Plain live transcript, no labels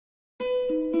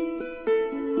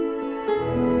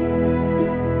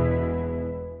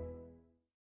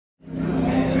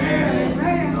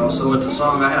a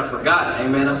song I had forgotten.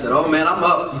 Amen. I said, oh man, I'm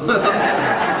up.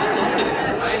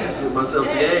 I didn't put myself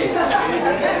the age.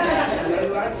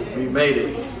 We made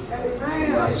it.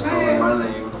 Somebody's calling my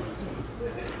name.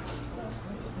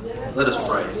 Let us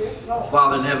pray.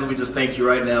 Father in heaven, we just thank you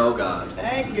right now, oh God.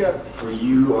 Thank you. For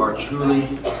you are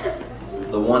truly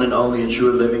the one and only and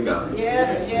true living God.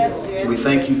 Yes, yes, yes. We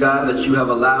thank you, God, that you have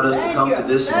allowed us to come to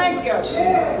this moment, you.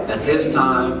 at this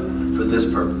time, for this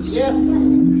purpose. Yes.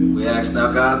 We ask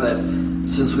now, God, that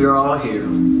since we are all here,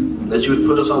 that you would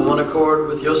put us on one accord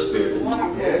with your Spirit,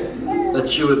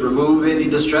 that you would remove any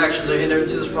distractions or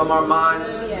hindrances from our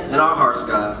minds and our hearts,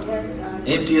 God.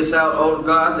 Empty us out, oh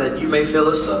God, that you may fill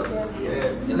us up,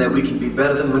 and that we can be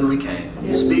better than when we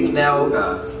came. Speak now, oh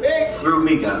God, through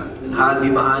me, God, and hide me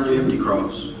behind your empty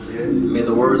cross. May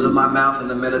the words of my mouth and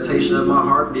the meditation of my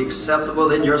heart be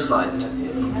acceptable in your sight.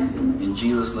 In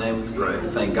Jesus' name we pray.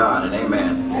 Thank God and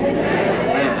amen.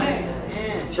 Amen.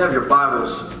 If you have your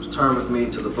Bibles, turn with me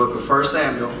to the book of 1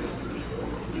 Samuel.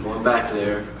 Going back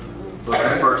there, book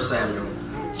of 1 Samuel,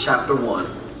 chapter 1.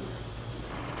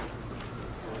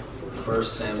 1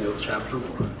 Samuel chapter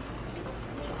 1.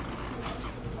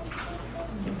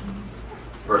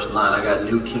 Verse 9. I got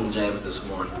New King James this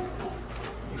morning.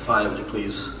 If you find it, would you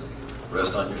please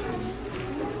rest on your feet.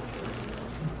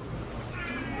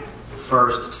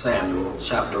 1 Samuel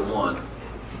chapter 1.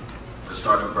 We'll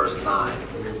start in verse 9.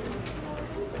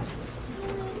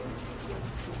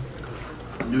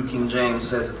 New King James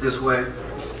says it this way.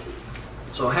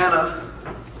 So Hannah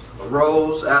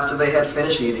arose after they had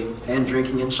finished eating and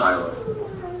drinking in Shiloh.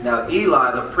 Now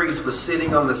Eli the priest was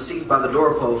sitting on the seat by the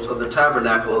doorpost of the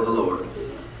tabernacle of the Lord.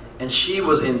 And she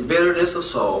was in bitterness of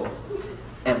soul,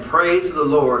 and prayed to the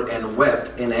Lord and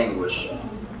wept in anguish.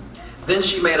 Then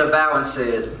she made a vow and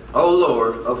said, O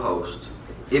Lord of hosts,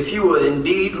 if you will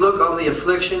indeed look on the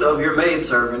affliction of your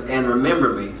maidservant and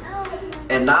remember me,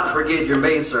 and not forget your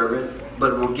maidservant,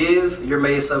 but will give your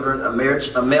maidservant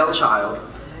a male child,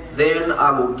 then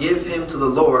I will give him to the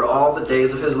Lord all the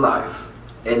days of his life,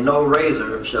 and no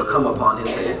razor shall come upon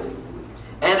his head.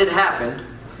 And it happened,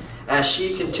 as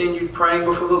she continued praying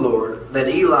before the Lord, that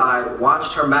Eli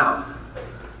watched her mouth.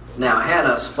 Now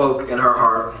Hannah spoke in her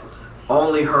heart,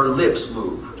 only her lips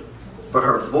moved, but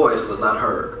her voice was not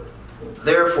heard.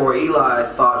 Therefore Eli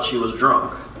thought she was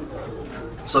drunk.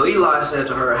 So Eli said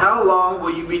to her, how long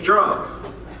will you be drunk?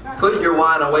 Put your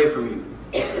wine away from you.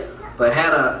 But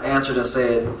Hannah answered and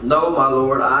said, no, my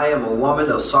Lord, I am a woman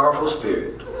of sorrowful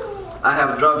spirit. I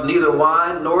have drunk neither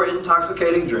wine nor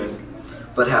intoxicating drink,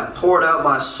 but have poured out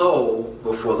my soul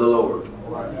before the Lord.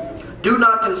 Do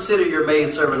not consider your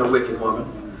maidservant a wicked woman,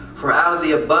 for out of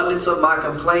the abundance of my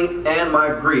complaint and my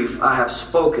grief I have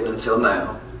spoken until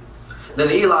now.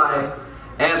 Then Eli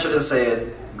answered and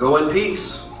said, go in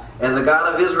peace, and the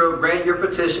God of Israel grant your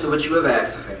petition which you have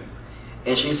asked of him.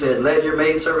 And she said, let your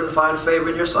maidservant find favor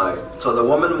in your sight. So the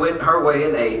woman went her way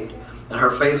and ate, and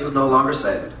her face was no longer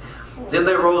sad. Then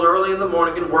they rose early in the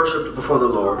morning and worshipped before the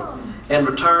Lord, and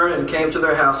returned and came to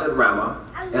their house at Ramah.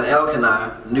 And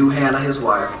Elkanah knew Hannah his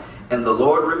wife, and the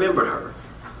Lord remembered her.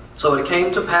 So it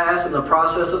came to pass in the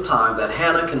process of time that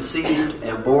Hannah conceived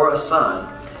and bore a son,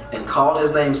 and called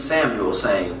his name Samuel,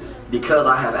 saying, because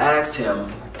I have asked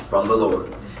him from the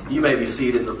Lord. You may be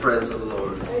seated in the presence of the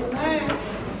Lord.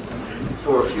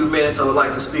 For a few minutes, I would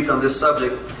like to speak on this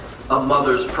subject, a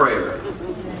mother's prayer.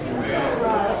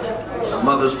 A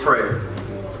mother's prayer.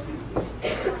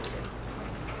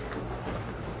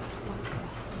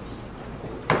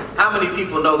 How many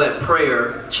people know that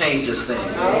prayer changes things?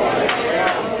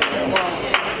 Yeah.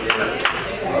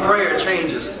 Prayer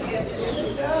changes things.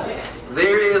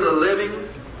 There is a living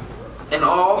and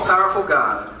all-powerful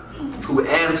God who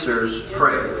answers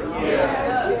prayer.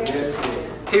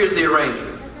 Here's the arrangement.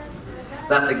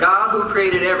 That the God who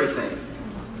created everything,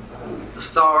 the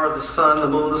stars, the sun, the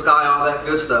moon, the sky, all that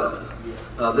good stuff,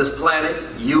 this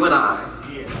planet, you and I,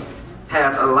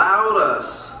 has allowed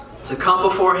us to come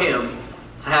before him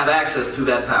to have access to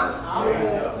that power.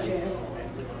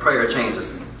 Prayer changes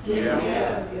things.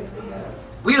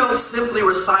 We don't simply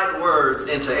recite words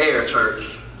into air,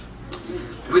 church.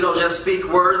 We don't just speak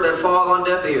words that fall on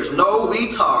deaf ears. No,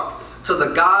 we talk to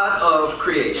the God of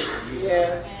creation.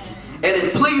 And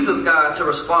it pleases God to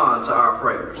respond to our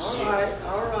prayers. All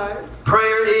right.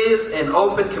 Prayer is an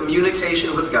open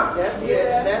communication with God.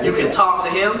 You can talk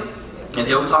to him, and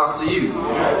he'll talk to you.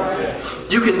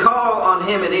 You can call on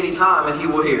him at any time, and he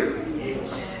will hear.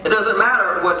 It doesn't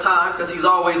matter what time, because he's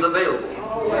always available.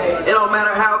 It don't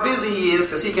matter how busy he is,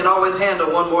 because he can always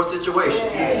handle one more situation.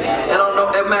 It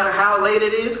matter how late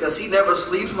it is, because he never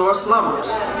sleeps nor slumbers.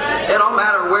 It don't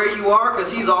matter where you are,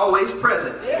 because he's always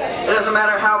present. It doesn't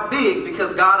matter how big,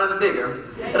 because God is bigger.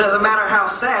 It doesn't matter how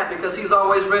sad, because he's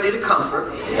always ready to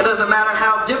comfort. It doesn't matter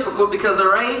how difficult, because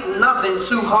there ain't nothing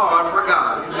too hard for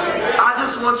God. I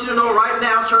just want you to know right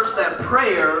now, church, that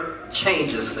prayer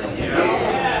changes things.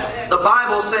 The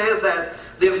Bible says that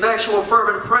the effectual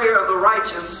fervent prayer of the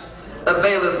righteous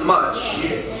availeth much.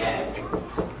 Is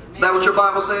that what your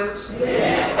Bible says?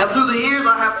 And through the years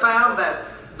I have found that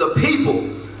the people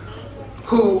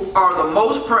who are the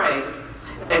most praying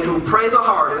and who pray the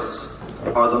hardest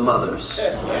are the mothers.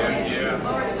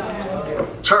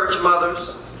 Church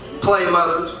mothers, play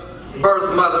mothers,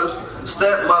 birth mothers,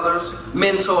 stepmothers,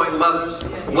 mentoring mothers,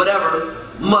 whatever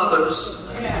mothers.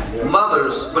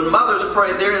 Mothers, when mothers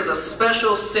pray, there is a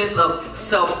special sense of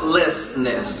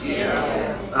selflessness,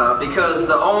 because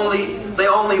they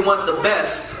only want the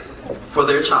best for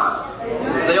their child.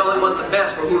 They only want the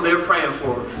best for who they're praying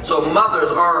for. So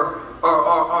mothers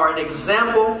are an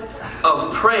example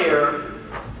of prayer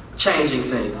changing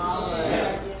things.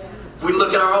 If we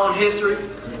look at our own history,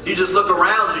 if you just look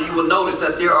around you, you will notice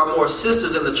that there are more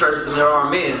sisters in the church than there are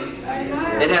men.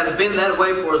 It has been that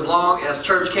way for as long as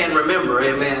church can remember,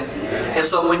 amen. And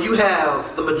so when you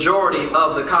have the majority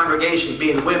of the congregation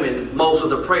being women, most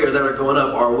of the prayers that are going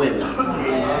up are women.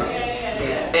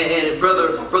 And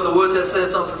Brother Woods has said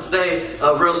something today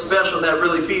real special that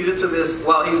really feeds into this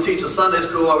while he was teaching Sunday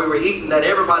school while we were eating, that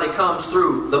everybody comes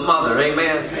through the mother,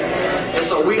 amen. And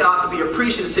so we ought to be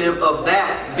appreciative of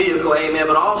that vehicle, amen,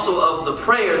 but also of the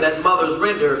prayer that mothers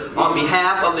render on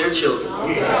behalf of their children.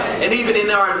 And even in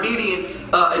our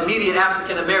immediate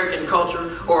African American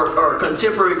culture or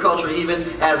contemporary culture, even,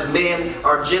 as men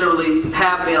are generally,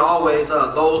 have been always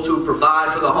those who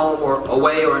provide for the home or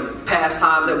away, or in past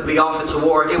times that would be off into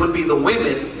war, it would be the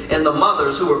women and the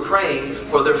mothers who were praying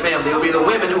for their family. It would be the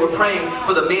women who were praying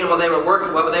for the men while they were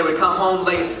working, whether they would come home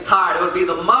late, tired. It would be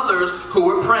the mothers who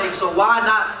were praying. So why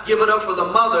not give it up for the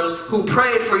mothers who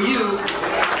prayed for you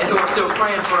and who are still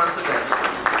praying for us today?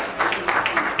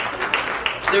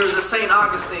 There is a St.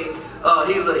 Augustine.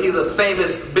 He's a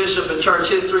famous bishop in church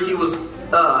history. He was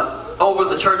over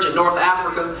the church in North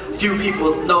Africa. Few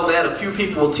people know that. A few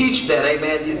people will teach that,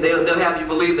 amen. They'll have you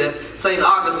believe that St.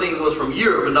 Augustine was from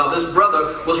Europe. But no, this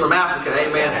brother was from Africa,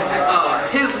 amen.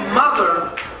 His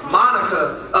mother,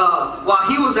 Monica, while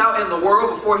he was out in the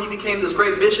world, before he became this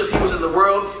great bishop, he was in the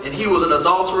world, and he was an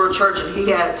adulterer, church, and he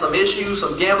had some issues,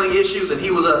 some gambling issues, and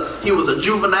he was a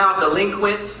juvenile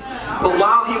delinquent. But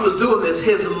while he was doing this,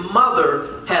 his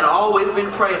mother had always been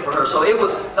praying for her. So it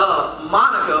was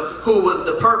Monica who was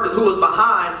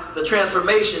behind the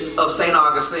transformation of St.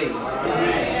 Augustine.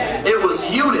 It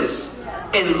was Eunice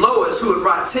and Lois who had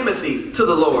brought Timothy to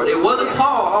the Lord. It wasn't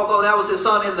Paul, although that was his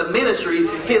son in the ministry.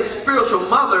 His spiritual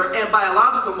mother and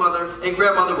biological mother and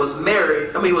grandmother was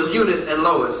Eunice and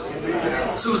Lois.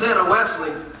 Susanna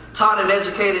Wesley taught and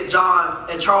educated John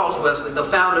and Charles Wesley, the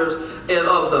founders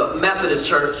of the Methodist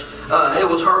Church. It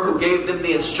was her who gave them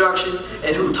the instruction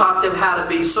and who taught them how to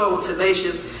be so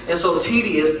tenacious and so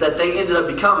tedious that they ended up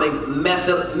becoming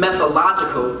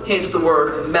methodological, hence the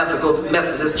word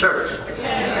Methodist Church.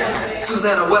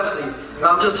 Susanna Wesley.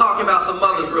 I'm just talking about some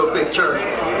mothers real quick, church.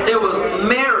 It was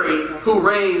Mary who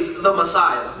raised the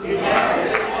Messiah.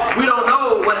 We don't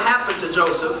know what happened to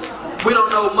Joseph. We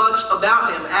don't know much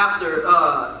about him after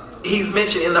he's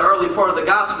mentioned in the early part of the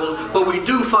Gospels, but we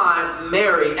do find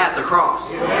Mary at the cross.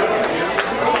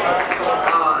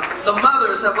 The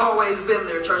mothers have always been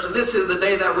there, church, and this is the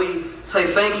day that we say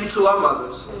thank you to our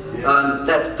mothers,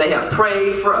 that they have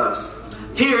prayed for us.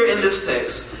 Here in this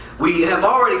text, we have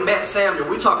already met Samuel.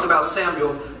 We talked about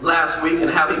Samuel last week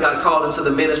and how he got called into the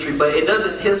ministry, but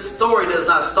his story does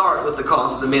not start with the call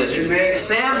into the ministry. Amen.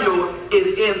 Samuel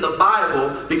is in the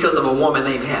Bible because of a woman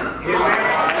named Hannah.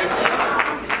 Amen.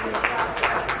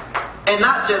 And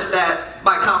not just that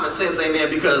by common sense,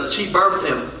 amen, because she birthed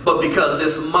him, but because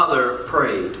this mother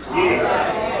prayed.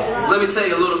 Yeah. Let me tell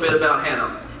you a little bit about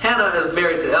Hannah. Hannah is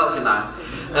married to Elkanah.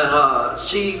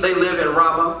 They live in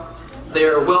Ramah.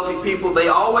 They're wealthy people. They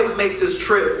always make this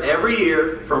trip every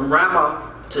year from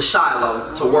Ramah to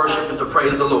Shiloh to worship and to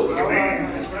praise the Lord.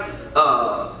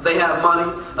 They have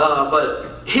money,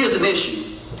 but here's an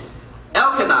issue.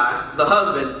 Elkanah, the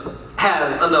husband,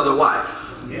 has another wife.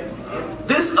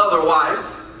 This other wife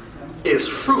is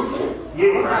fruitful.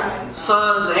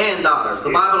 Sons and daughters. The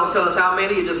Bible don't tell us how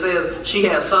many. It just says she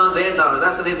has sons and daughters.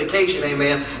 That's an indication,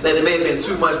 amen, that it may have been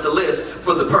too much to list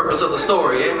for the purpose of the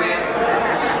story. Amen.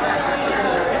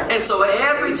 And so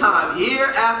every time,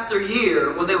 year after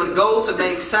year, when they would go to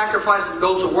make sacrifices,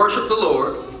 go to worship the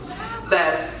Lord,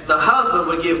 that the husband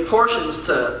would give portions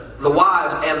to the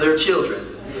wives and their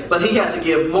children. But he had to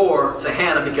give more to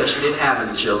Hannah because she didn't have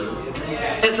any children.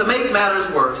 And to make matters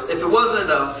worse, if it wasn't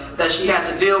enough that she had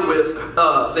to deal with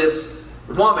this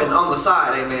woman on the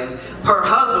side, amen, her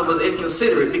husband was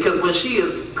inconsiderate, because when she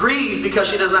is grieved because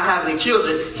she does not have any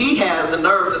children, he has the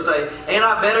nerve to say, ain't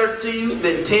I better to you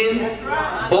than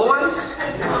 10 boys?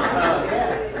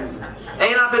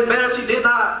 Ain't I been better to you? Didn't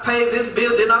I pay this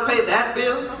bill? Didn't I pay that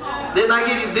bill? Didn't I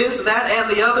give you this, that, and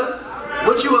the other?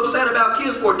 What you upset about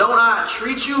kids for? Don't I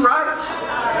treat you right?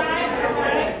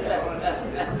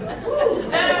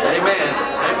 Amen.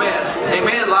 Amen.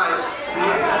 Amen, lights.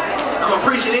 I'm going to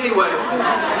preach it anyway.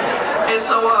 And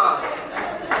so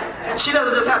she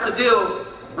doesn't just have to deal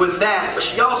with that, but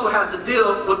she also has to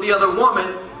deal with the other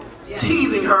woman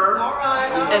teasing her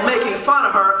and making fun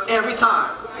of her every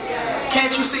time.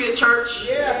 Can't you see it, church?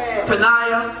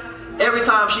 Peniah, every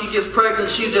time she gets pregnant,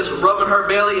 she's just rubbing her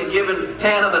belly and giving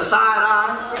Hannah the side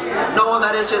eye, knowing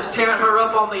that it's just tearing her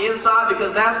up on the inside,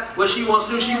 because that's what she wants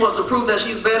to do. She wants to prove that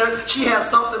she's better. She has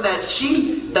something that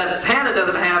Hannah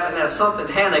doesn't have, and that's something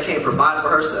Hannah can't provide for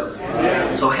herself.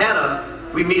 So Hannah,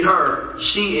 we meet her,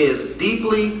 she is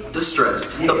deeply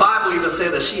distressed. The Bible even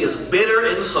says that she is bitter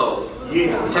in soul.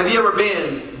 Have you ever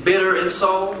been bitter in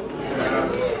soul?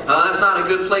 That's not a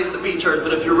good place to be, church,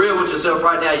 but if you're real with yourself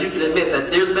right now, you can admit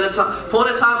that there's been a point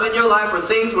in time in your life where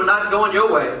things were not going your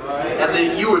way, and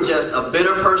then you were just a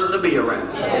bitter person to be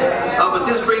around. But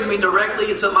this brings me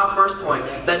directly into my first point,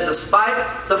 that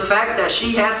despite the fact that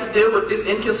she had to deal with this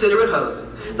inconsiderate husband,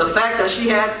 besides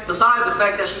the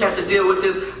fact that she had to deal with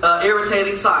this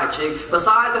irritating side chick,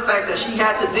 besides the fact that she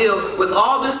had to deal with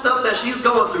all this stuff that she's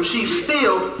going through, she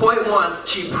still, point one,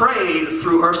 she prayed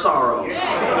through her sorrow.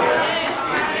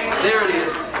 There it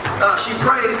is. She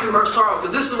prayed through her sorrow,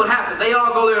 because this is what happened. They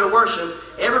all go there to worship.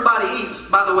 Everybody eats.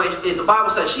 By the way, the Bible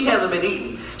says she hasn't been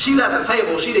eating. She's at the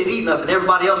table. She didn't eat nothing.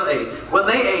 Everybody else ate. When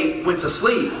they ate, went to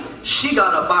sleep. She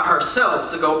got up by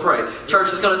herself to go pray.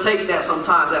 Church is going to take that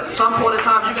sometimes. At some point in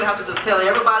time, you're going to have to just tell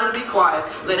everybody to be quiet.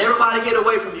 Let everybody get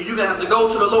away from you. You're going to have to go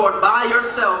to the Lord by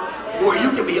yourself, where you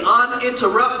can be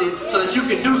uninterrupted, so that you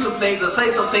can do some things and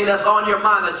say something that's on your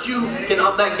mind that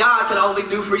God can only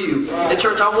do for you. And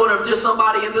church, I wonder if there's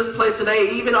somebody in this place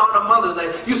today, even on a Mother's Day,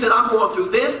 you said, I'm going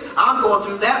through this, I'm going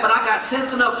through that, but I got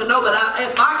sense enough to know that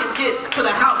if I can get to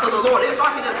the house of the Lord, if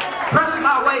I can just press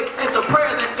my way into prayer,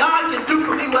 that God can do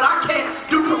for me what I can't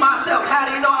do for myself. How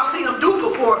do you know? I've seen him do it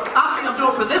before. I've seen him do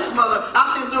it for this mother.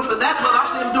 I've seen him do it for that mother.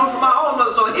 I've seen him do it for my own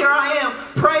mother. So here I am,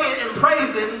 praying and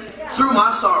praising through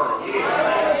my sorrow.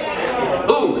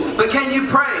 Ooh, but can you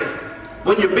pray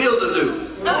when your bills are due?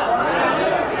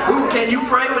 Ooh, can you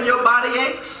pray when your body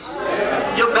aches?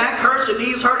 Your back hurts, your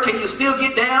knees hurt. Can you still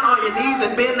get down on your knees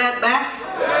and bend that back?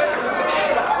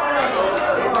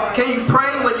 Can you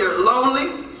pray when you're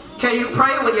lonely? Can you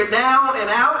pray when you're down and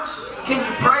out? Can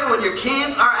you pray when your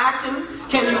kids are acting?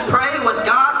 Can you pray when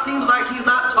God seems like he's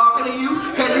not talking to you?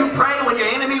 Can you pray when your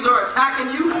enemies are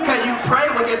attacking you? Can you pray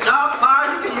when your job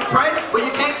fires you? Can you pray when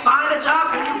you can't find a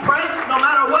job? Can you pray no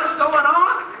matter what's going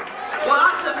on? Well,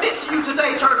 I submit to you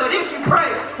today, church, that if you pray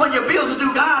when your bills are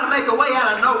due, God will make a way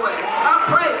out of no way.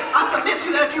 I submit to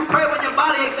you that if you pray when your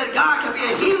body aches, that God can be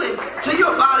a healing to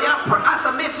your body. I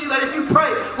submit to you that if you pray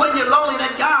when you're lonely,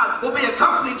 that God will be a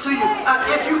company to you.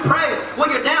 If you pray when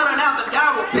you're down and out, that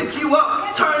God will pick you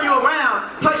up, turn you around,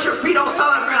 place your feet on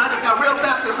solid ground. I just got real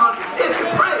Baptist on you. If you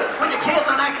pray when your kids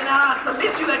aren't acting out, I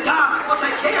submit to you that God will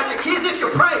take care of your kids. If you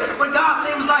pray when God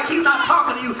seems like he's not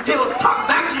talking to you, he'll talk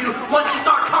back to you once you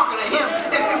start talking to him.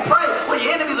 If you pray when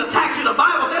your enemies attack you, the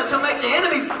Bible says he'll make your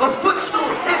enemies a footstool.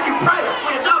 If you pray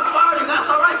when your job fires you, that's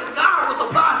all right, because God will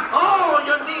supply all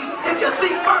your needs. If you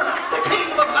seek first the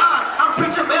kingdom of God, I'm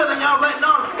preaching better than y'all right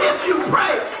now. If you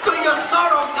pray through your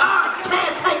sorrow, God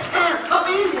can take care of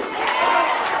you.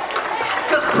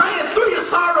 Because praying through your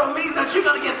sorrow means that you're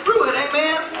going to get through it,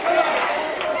 amen?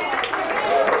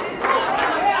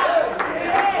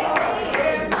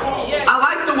 I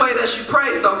like the way that she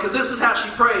prays, though, because this is how she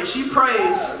prays. She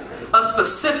prays a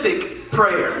specific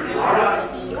prayer.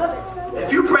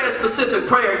 If you pray a specific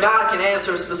prayer, God can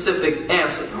answer a specific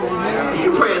answer. If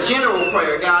you pray a general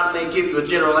prayer, God may give you a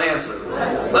general answer.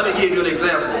 Let me give you an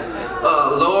example.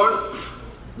 Lord,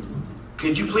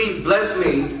 could you please bless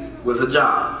me with a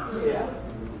job?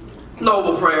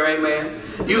 Noble prayer, amen.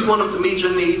 You just want them to meet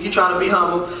your needs. You're trying to be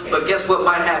humble, but guess what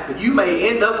might happen? You may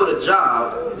end up with a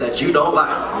job that you don't like.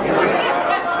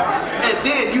 And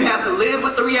then you have to live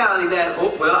with the reality that,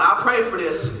 oh, well, I prayed for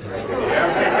this.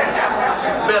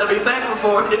 Better be thankful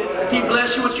for it. He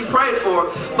blessed you what you prayed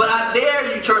for. But I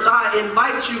dare you, church, I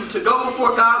invite you to go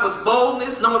before God with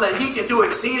boldness, knowing that He can do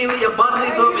exceedingly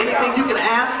abundantly above anything you can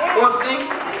ask or think,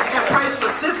 and pray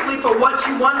specifically for what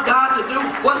you want God to do.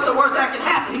 What's the worst that can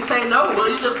happen? He say no, well,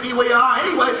 you just be where you are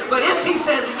anyway. But if He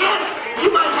says yes,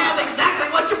 you might have exactly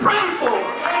what you prayed for.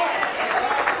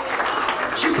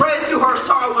 She prayed through her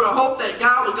sorrow with a hope that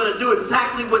God was going to do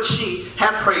exactly what she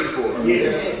had prayed for.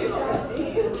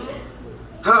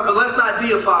 But let's not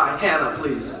deify Hannah,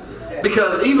 please.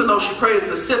 Because even though she prayed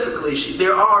specifically,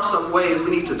 there are some ways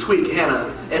we need to tweak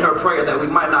Hannah in her prayer that we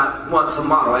might not want to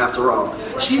model after all.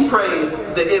 She prays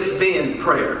the if-then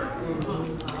prayer.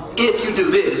 If you do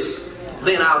this,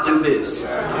 then I'll do this.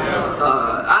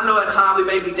 I know at times we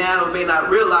may be down, we may not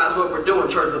realize what we're doing,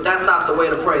 church, but that's not the way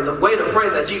to pray. The way to pray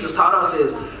that Jesus taught us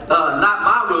is, not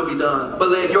my will be done, but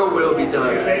let your will be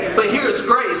done. But here's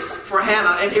grace for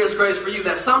Hannah, and here's grace for you,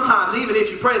 that sometimes even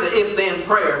if you pray the if-then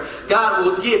prayer, God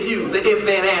will give you the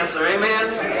if-then answer.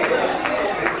 Amen?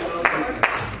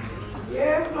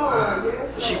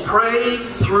 She prayed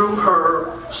through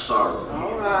her sorrow.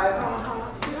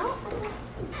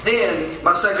 Then,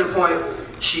 my second point,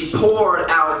 she poured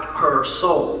out her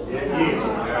soul.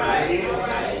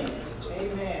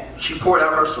 She poured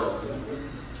out her soul.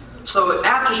 So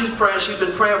after she's praying, she's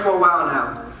been praying for a while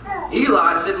now.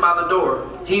 Eli's sitting by the door.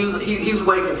 He's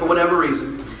waiting for whatever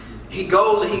reason. He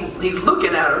goes and he's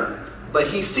looking at her, but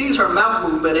he sees her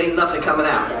mouth move, but ain't nothing coming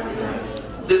out.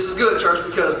 This is good, church,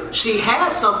 because she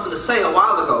had something to say a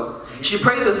while ago. She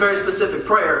prayed this very specific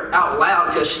prayer out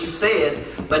loud because she said,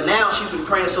 but now she's been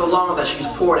praying so long that she's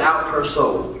poured out her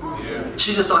soul.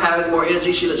 She just don't have any more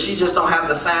energy. She just don't have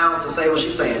the sound to say what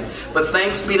she's saying. But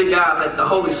thanks be to God that the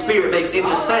Holy Spirit makes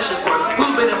intercession for us.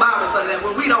 Who's been in Bible study that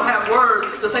when we don't have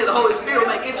words to say, the Holy Spirit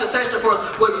will make intercession for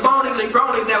us with moanings and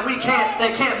groanings that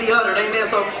can't be uttered. Amen.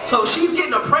 So she's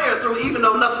getting a prayer through even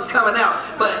though nothing's coming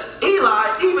out. But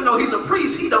Eli, even though he's a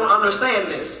priest, he don't understand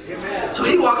this. So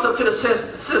he walks up to the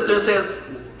sister and says,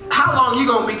 how long you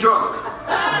gonna be drunk?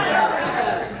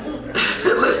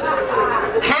 Listen,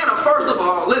 Hannah, first of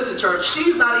all, listen, church,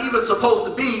 she's not even supposed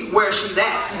to be where she's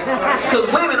at. Because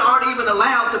women aren't even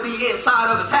allowed to be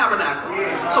inside of the tabernacle.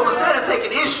 So instead of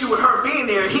taking issue with her being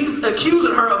there, he's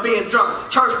accusing her of being drunk.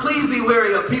 Church, please be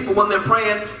wary of people when they're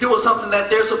praying, doing something that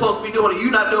they're supposed to be doing, and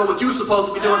you're not doing what you're supposed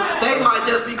to be doing. They might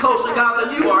just be closer to God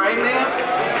than you are, amen?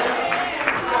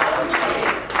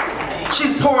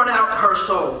 She's pouring out her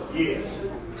soul. Yes.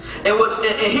 And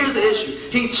here's the issue.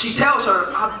 She tells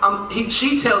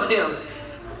him,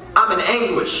 I'm in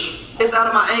anguish. It's out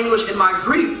of my anguish and my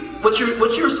grief. What you're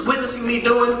witnessing me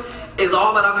doing is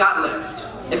all that I've got left.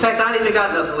 In fact, I ain't even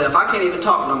got nothing left. I can't even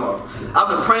talk no more. I've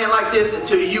been praying like this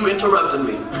until you interrupted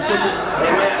me.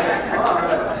 Amen.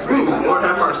 Ooh, Lord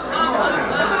have mercy.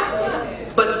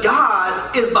 But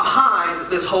God is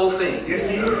behind this whole thing. Yes,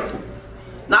 He is.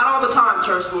 Not all the time,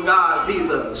 church, will God be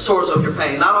the source of your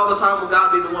pain. Not all the time will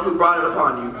God be the one who brought it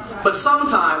upon you. But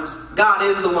sometimes, God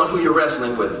is the one who you're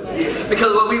wrestling with.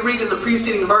 Because what we read in the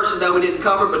preceding verses that we didn't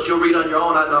cover, but you'll read on your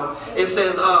own, I know, it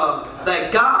says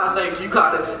that God, thank you,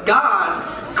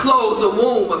 God closed the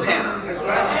womb of Hannah.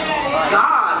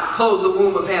 God closed the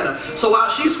womb of Hannah. So while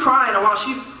she's crying and while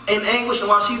she's in anguish and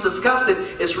while she's disgusted,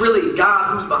 it's really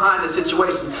God who's behind the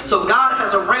situation. So God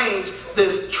has arranged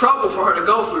this trouble for her to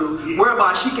go through,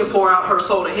 whereby she can pour out her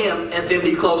soul to Him and then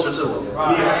be closer to Him.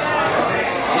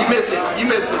 You missed it. You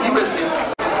missed it. You missed it.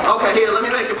 Okay, here, let me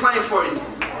make it plain for you.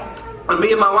 When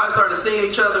me and my wife started seeing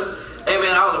each other,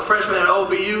 amen, I was a freshman at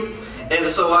OBU, and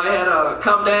so I had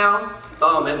come down.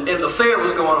 And the fair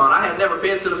was going on. I had never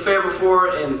been to the fair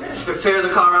before, and fairs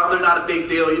in Colorado, they're not a big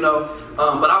deal, you know.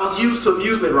 But I was used to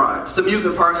amusement rides, to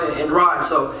amusement parks and rides.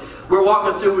 So we're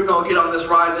walking through, we're going to get on this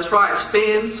ride. This ride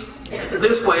spins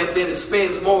this way, and then it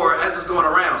spins more as it's going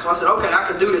around. So I said, okay, I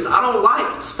can do this. I don't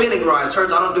like spinning rides, church.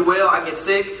 I don't do well. I get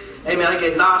sick. Amen. I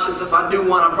get nauseous. If I do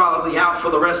one, I'm probably out for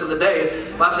the rest of the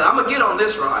day. But I said, I'm going to get on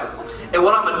this ride. And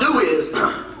what I'm going to do is,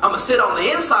 I'm going to sit on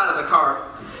the inside of the car,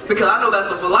 because I know that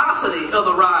the velocity of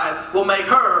the ride will make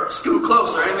her scoot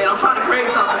closer. Amen. I'm trying to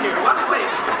create something here. Watch me.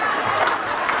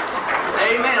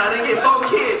 Amen. I didn't get 4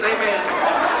 kids. Amen.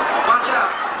 Watch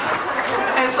out.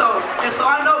 And so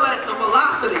I know that the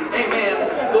velocity,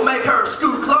 amen, will make her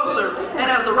scoot closer. And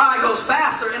as the ride goes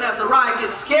faster and as the ride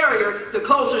gets scarier, the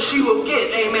closer she will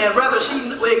get. Amen. Whether she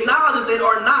acknowledges it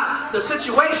or not, the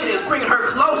situation is bringing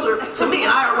her closer to me.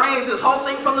 And I arranged this whole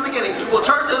thing from the beginning. Well,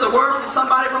 church, there's a word from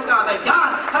somebody from God that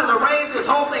God has arranged this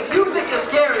whole thing. You think it's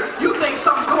scary. You think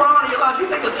something's going on in your life. You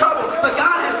think it's trouble. But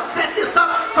God has set this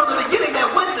up from the beginning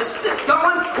that once it's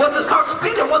going, once it starts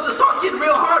speeding, once it starts getting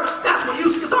real hard,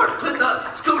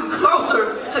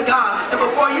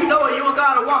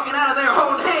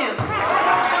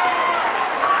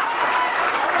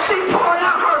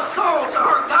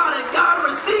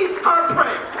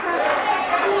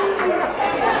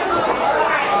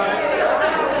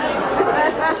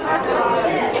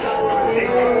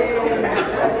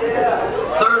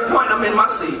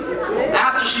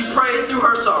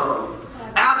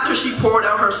 poured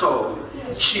out her soul.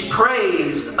 She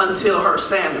praised until her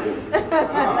sandal. You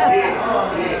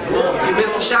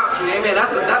missed the shout key, amen.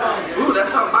 That's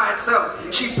something by itself.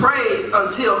 She praised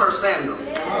until her sandal.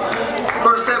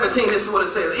 Verse 17, this is what it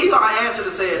says. Eli answered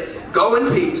and said, "Go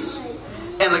in peace,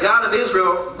 and the God of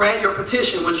Israel grant your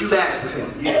petition which you've asked of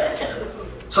him."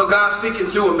 So God's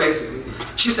speaking through him basically.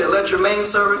 She said, "Let your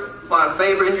maidservant find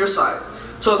favor in your sight."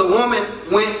 So the woman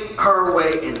went her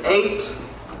way and ate,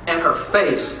 and her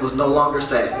face was no longer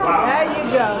sad. Wow. There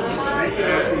you go.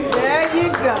 There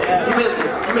you go. You missed it.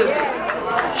 You missed it.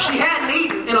 She hadn't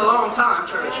eaten in a long time,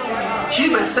 church. She's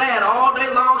been sad all day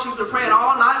long. She's been praying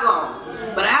all night long.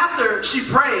 But after she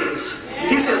prays,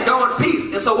 he says, "Go in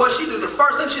peace." And so what she do, the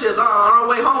first thing she does on our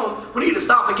way home, we need to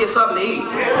stop and get something to eat.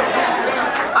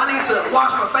 I need to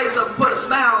wash my face up and put a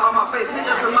smile on my face. And it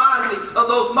just reminds me of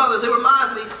those mothers. It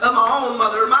reminds me of my own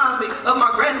mother. It reminds me of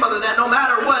my grandmother, that no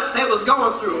matter what they was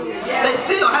going through, they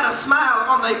still had a smile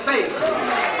on their face.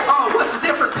 Oh, what's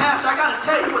different, Pastor? I got to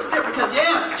tell you what's different. Because,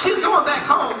 yeah, she's going back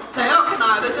home to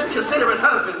Elkanah, this inconsiderate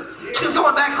husband. She's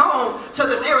going back home to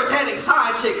this irritating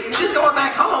side chick. She's going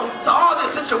back home to all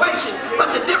this situation.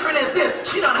 But the difference is this.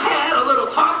 She done had a little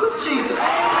talk with Jesus.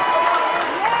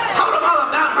 Told him all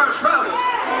about her troubles.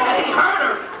 And he heard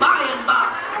her by and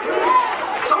by.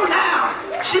 So now,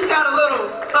 she's got a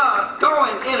little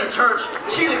going in her church.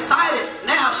 She's excited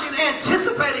now. She's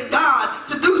anticipating God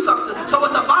to do something. So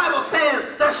what the Bible says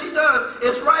that she does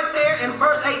is right there in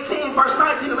verse 18, verse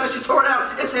 19, unless you tore it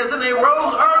out. It says, "And they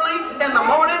rose early in the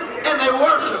morning and they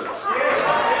worshiped."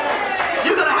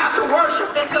 You're going to have to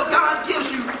worship until God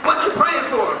gives you what you're praying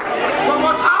for. One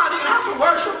more time, you're going to have to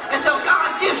worship until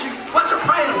God gives you what you're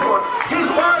praying for. He's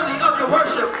worthy of your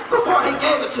worship before he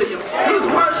gave it to you. He's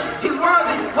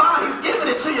worthy while he's giving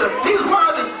it to you. He's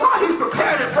worthy while he's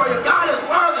prepared it for you. God is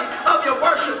worthy of your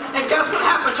worship. And guess what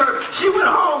happened, church? She went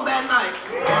home that night.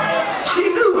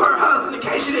 She knew her husband. In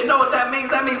case you didn't know what that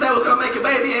means they was going to make a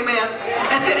baby, amen.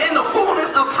 And then in the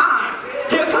fullness of time,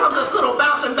 here comes this little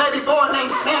bouncing baby boy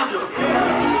named Samuel.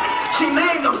 She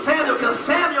named him Samuel because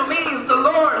Samuel means the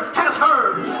Lord has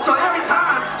heard. So every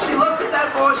time she looked at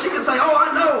that boy, she can say, "Oh,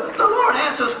 I know the Lord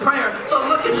answers prayer." So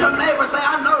look at your neighbor and say,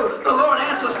 "I know the Lord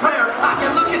answers prayer." I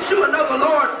can look at you and know the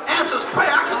Lord answers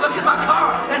prayer. I can look at my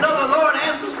car and know the Lord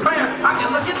answers prayer. I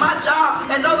can look at my job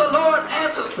and know the Lord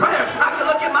answers prayer. I can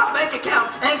look at my bank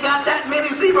account, ain't got that many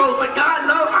zeros, but God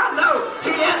knows, I know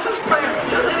he answers prayer.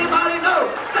 Does anybody know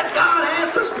that God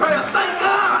answers prayer? Thank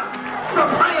God for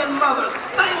praying mothers.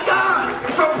 Thank God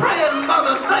for praying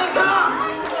mothers. Thank God.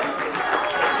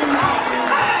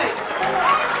 Hey!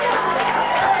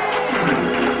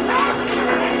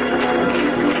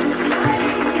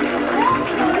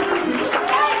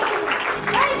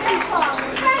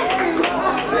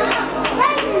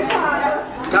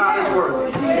 God is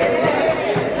worthy.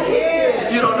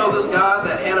 If you don't know this God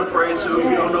that Hannah prayed to, if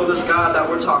you don't know this God that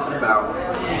we're talking about,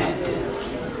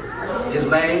 his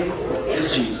name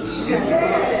is Jesus.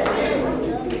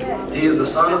 He is the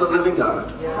Son of the living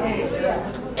God.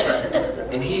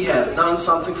 And he has done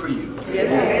something for you.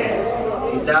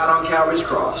 He died on Calvary's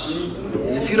cross.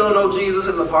 And if you don't know Jesus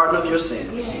and the pardon of your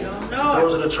sins, the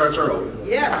doors of the church are open.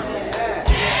 Yes.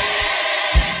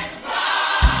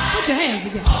 Put your hands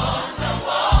together.